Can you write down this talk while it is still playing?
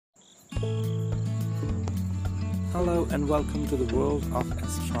Hello and welcome to the world of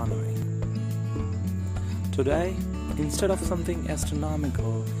astronomy. Today, instead of something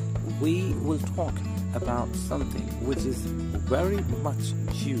astronomical, we will talk about something which is very much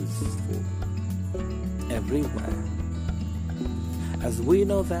useful everywhere. As we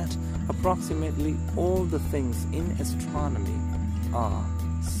know that approximately all the things in astronomy are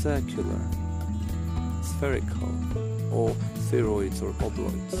circular, spherical, or spheroids or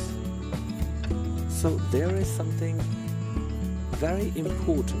obloids. So there is something very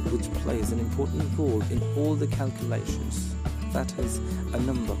important which plays an important role in all the calculations. That is a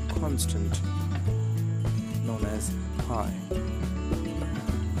number constant known as pi.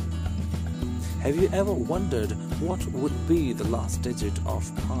 Have you ever wondered what would be the last digit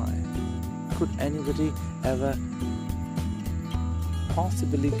of pi? Could anybody ever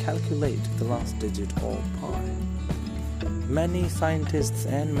possibly calculate the last digit of pi? Many scientists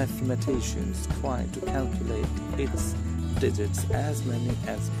and mathematicians try to calculate its digits as many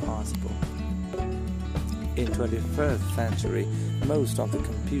as possible. In 21st century, most of the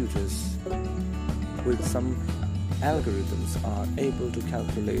computers with some algorithms are able to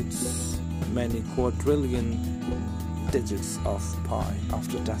calculate many quadrillion digits of pi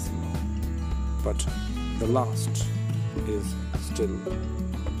after decimal. But the last is still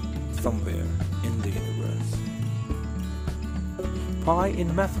somewhere in the universe. Pi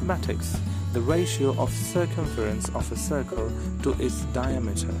in mathematics, the ratio of circumference of a circle to its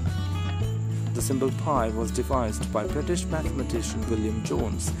diameter. The symbol pi was devised by British mathematician William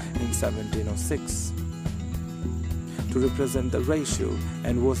Jones in 1706 to represent the ratio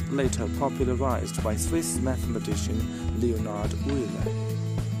and was later popularized by Swiss mathematician Leonhard Euler.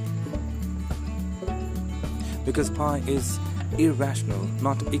 Because pi is irrational,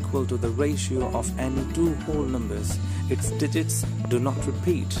 not equal to the ratio of any two whole numbers, its digits do not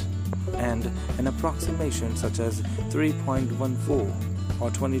repeat, and an approximation such as 3.14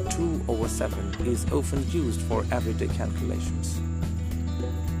 or 22/7 is often used for everyday calculations.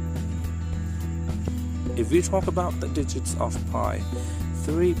 If we talk about the digits of pi,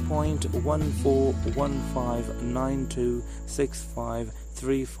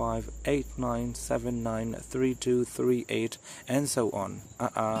 3.1415953589793238 and so on.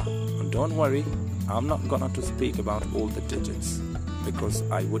 Don't worry, I'm not gonna to speak about all the digits because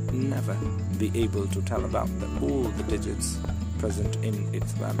I would never be able to tell about all the digits present in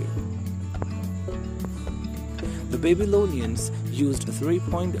its value. The Babylonians used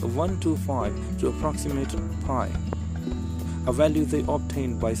 3.125 to approximate pi, a value they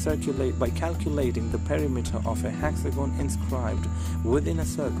obtained by calculating the perimeter of a hexagon inscribed within a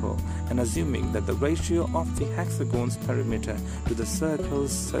circle and assuming that the ratio of the hexagon's perimeter to the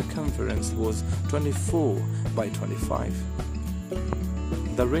circle's circumference was 24/25.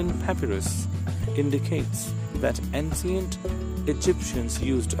 The Rin Papyrus indicates that ancient Egyptians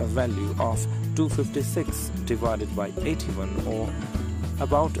used a value of 256 divided by 81 or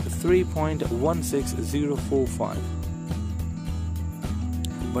about 3.16045.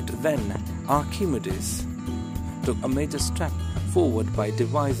 But then Archimedes took a major step forward by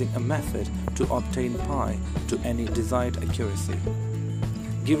devising a method to obtain pi to any desired accuracy,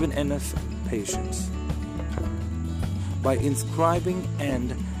 given enough patience. By inscribing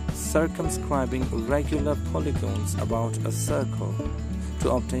and circumscribing regular polygons about a circle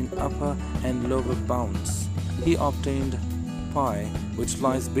to obtain upper and lower bounds, he obtained pi which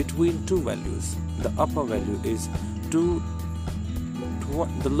lies between two values. The upper value is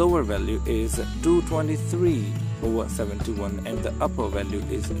the lower value is 223/71 and the upper value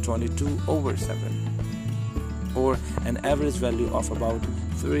is 22/7, or an average value of about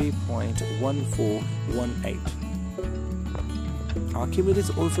 3.1418. Archimedes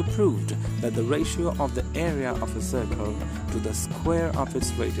also proved that the ratio of the area of a circle to the square of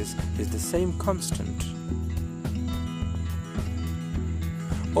its radius is the same constant.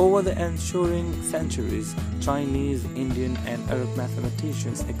 Over the ensuing centuries, Chinese, Indian, and Arab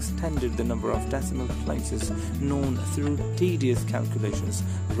mathematicians extended the number of decimal places known through tedious calculations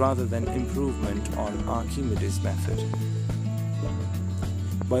rather than improvement on Archimedes' method.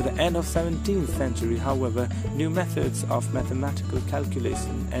 By the end of 17th century, however, new methods of mathematical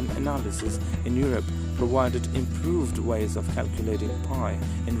calculation and analysis in Europe provided improved ways of calculating pi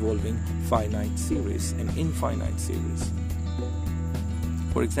involving finite series and infinite series.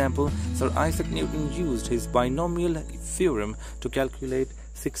 For example, Sir Isaac Newton used his binomial theorem to calculate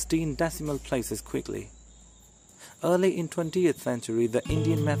 16 decimal places quickly. Early in 20th century, the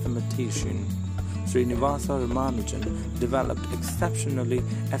Indian mathematician Srinivasa Ramanujan developed exceptionally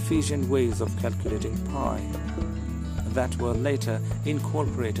efficient ways of calculating pi. that were later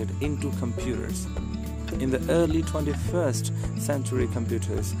incorporated into computers. In the early 21st century,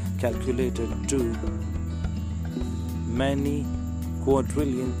 computers calculated to many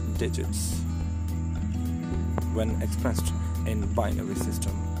quadrillion digits when expressed in binary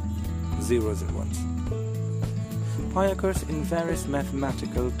system, zeros and ones. Pi occurs in various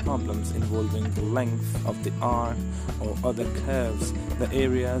mathematical problems involving the length of the arc or other curves, the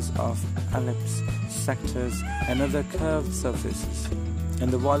areas of ellipse, sectors, and other curved surfaces,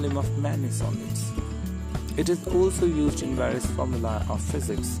 and the volume of many solids. It is also used in various formulae of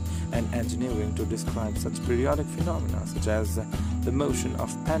physics and engineering to describe such periodic phenomena such as the motion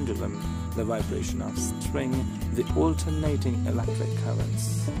of pendulum, the vibration of string, the alternating electric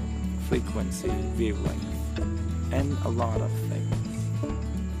currents, frequency, wavelength, and a lot of things.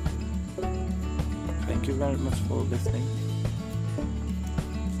 Thank you very much for listening.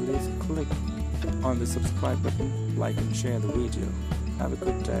 Please click on the subscribe button, like and share the video. Have a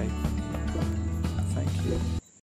good day. Thank you.